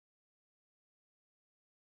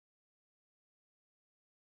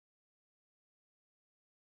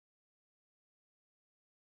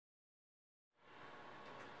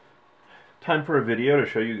Time for a video to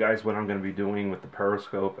show you guys what I'm going to be doing with the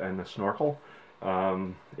periscope and the snorkel.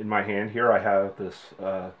 In my hand here I have this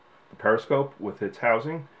the periscope with its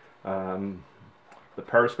housing. The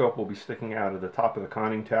periscope will be sticking out of the top of the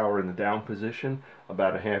conning tower in the down position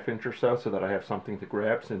about a ½ inch or so that I have something to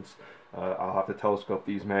grab, since I'll have to telescope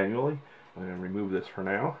these manually. I'm going to remove this for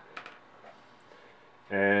now.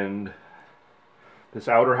 And this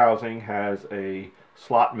outer housing has a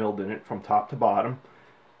slot milled in it from top to bottom.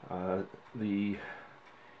 The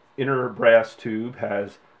inner brass tube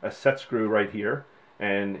has a set screw right here,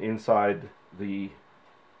 and inside the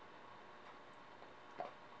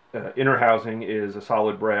inner housing is a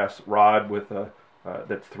solid brass rod with a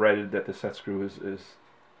that's threaded, that the set screw is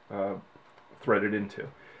threaded into,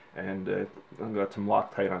 and I've got some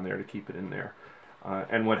Loctite on there to keep it in there.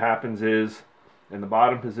 And what happens is, in the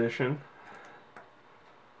bottom position,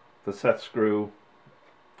 the set screw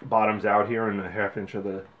bottoms out here, and a ½ inch of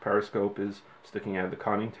the periscope is sticking out of the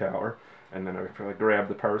conning tower. And then if I grab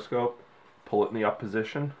the periscope, pull it in the up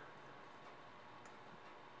position,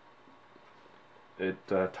 it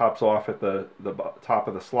tops off at the top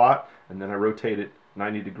of the slot, and then I rotate it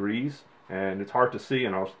 90 degrees, and it's hard to see,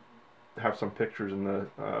 and I'll have some pictures in the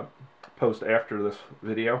post after this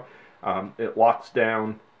video. It locks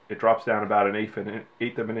down, it drops down about an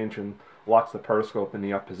eighth of an inch and locks the periscope in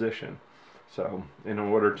the up position. So in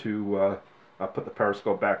order to put the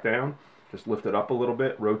periscope back down, just lift it up a little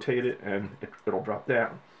bit, rotate it, and it'll drop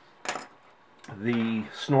down. The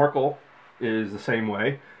snorkel is the same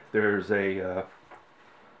way. There's a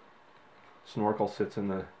snorkel sits in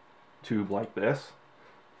the tube like this.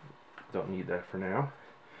 Don't need that for now.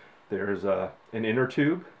 There's an inner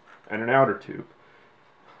tube and an outer tube.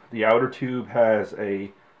 The outer tube has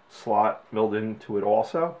a slot milled into it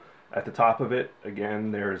also. At the top of it,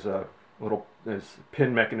 again, there's a this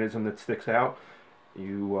pin mechanism that sticks out.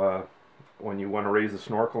 You when you want to raise the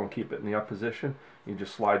snorkel and keep it in the up position, you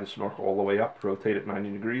just slide the snorkel all the way up, rotate it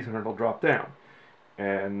 90 degrees, and it'll drop down.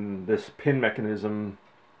 And this pin mechanism,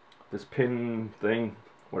 this pin thing,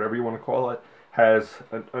 whatever you want to call it, has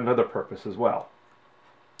another purpose as well.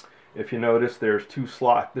 If you notice, there's two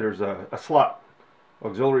slots. There's a slot,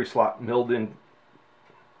 auxiliary slot, milled in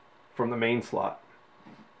from the main slot,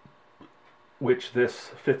 which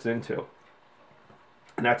this fits into,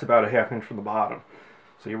 and that's about a ½ inch from the bottom.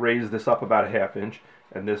 So you raise this up about a ½ inch,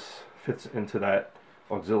 and this fits into that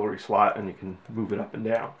auxiliary slot, and you can move it up and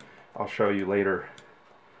down. I'll show you later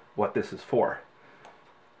what this is for.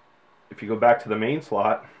 If you go back to the main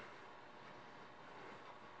slot,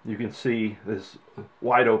 you can see this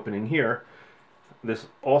wide opening here. This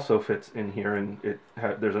also fits in here, and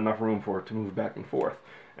there's enough room for it to move back and forth,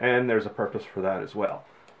 and there's a purpose for that as well.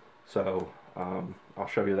 So I'll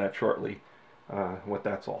show you that shortly, what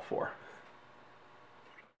that's all for.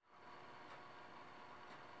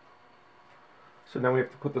 So now we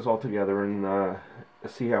have to put this all together and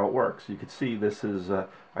see how it works. You can see this is, I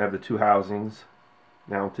have the two housings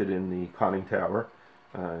mounted in the conning tower.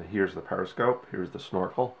 Here's the periscope, here's the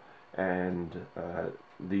snorkel, and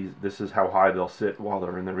this is how high they'll sit while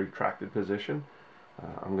they're in the retracted position.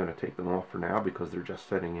 I'm going to take them off for now because they're just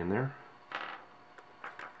sitting in there.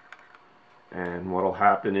 And what will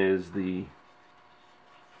happen is the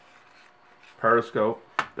periscope,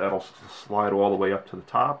 that'll slide all the way up to the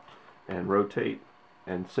top and rotate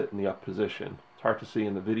and sit in the up position. It's hard to see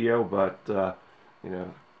in the video, but you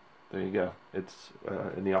know, there you go. It's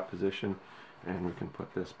in the up position, and we can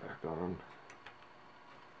put this back on.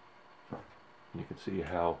 You can see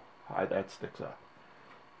how high that sticks up.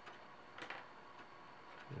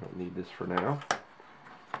 I don't need this for now.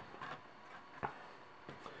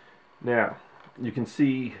 Now, you can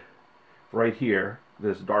see right here,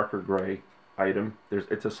 this darker gray item,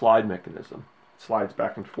 it's a slide mechanism. It slides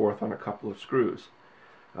back and forth on a couple of screws.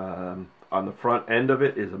 On the front end of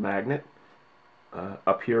it is a magnet.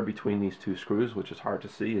 Up here between these two screws, which is hard to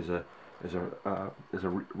see, is a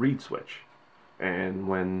reed switch. And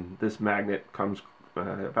when this magnet comes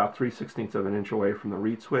about 3/16 of an inch away from the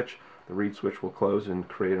reed switch will close and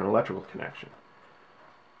create an electrical connection.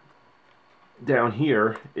 Down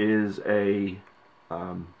here is a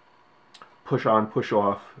push-on,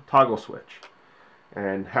 push-off toggle switch.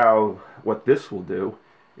 And what this will do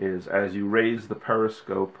is, as you raise the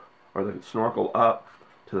periscope or the snorkel up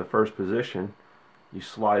to the first position, you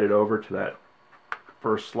slide it over to that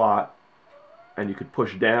first slot, and you could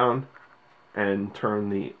push down and turn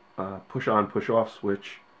the push-on, push-off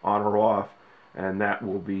switch on or off, and that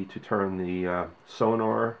will be to turn the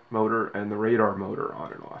sonar motor and the radar motor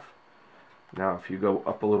on and off. Now if you go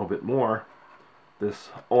up a little bit more, this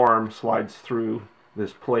arm slides through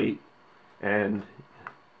this plate, and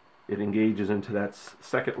it engages into that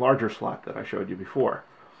second larger slot that I showed you before.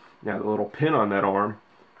 Now the little pin on that arm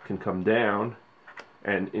can come down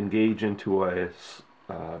and engage into a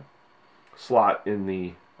slot in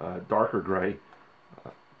the darker gray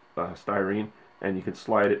styrene, and you can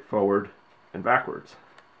slide it forward and backwards.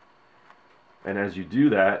 And as you do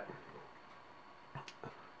that,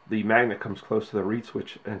 the magnet comes close to the reed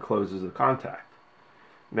switch and closes the contact.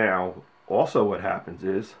 Now, also what happens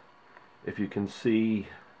is, if you can see,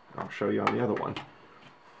 I'll show you on the other one.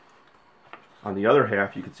 On the other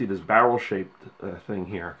half, you can see this barrel-shaped thing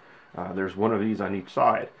here. There's one of these on each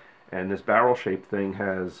side, and this barrel-shaped thing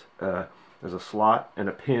has there's a slot and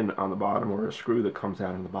a pin on the bottom, or a screw that comes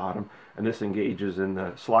out in the bottom, and this engages in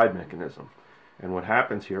the slide mechanism. And what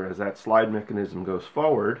happens here is that slide mechanism goes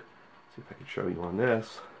forward. Let's see if I can show you on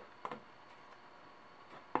this.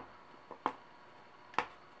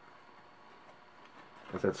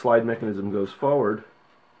 As that slide mechanism goes forward,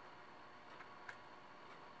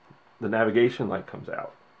 the navigation light comes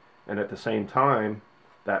out, and at the same time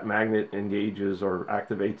that magnet engages or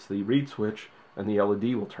activates the reed switch, and the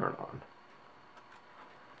LED will turn on.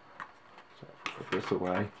 So if I put this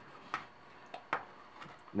away,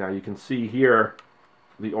 now you can see here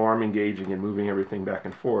the arm engaging and moving everything back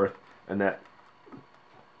and forth, and that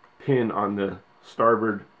pin on the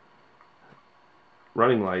starboard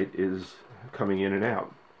running light is coming in and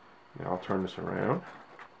out. Now I'll turn this around.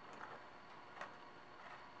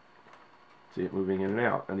 See it moving in and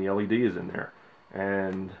out, and the LED is in there.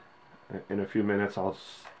 And in a few minutes I'll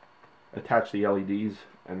attach the LEDs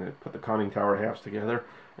and then put the conning tower halves together,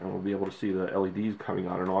 and we'll be able to see the LEDs coming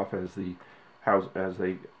on and off as the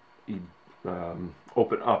they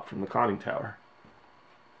open up from the conning tower.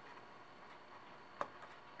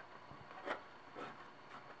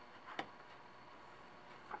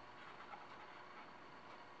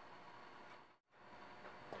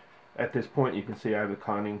 At this point you can see I have the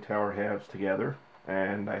conning tower halves together,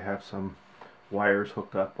 and I have some wires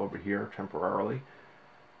hooked up over here temporarily.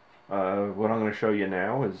 What I'm going to show you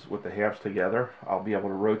now is with the halves together, I'll be able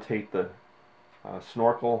to rotate the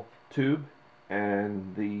snorkel tube,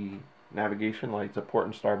 and the navigation lights, the port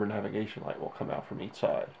and starboard navigation light, will come out from each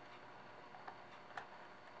side.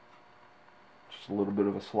 Just a little bit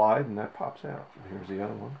of a slide and that pops out. Here's the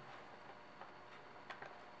other one.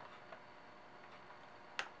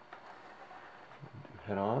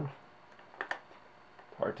 Head on.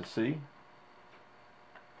 Hard to see.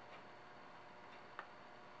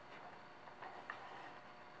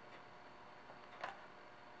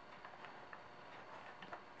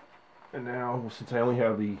 And now, since I only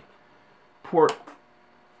have the port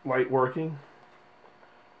light working,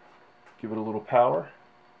 give it a little power,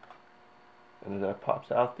 and as that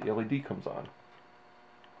pops out, the LED comes on.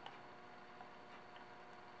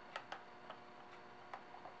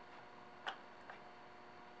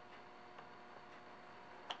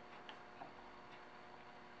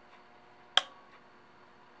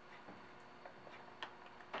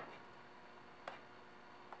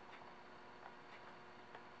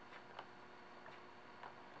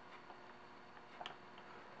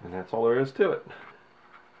 And that's all there is to it.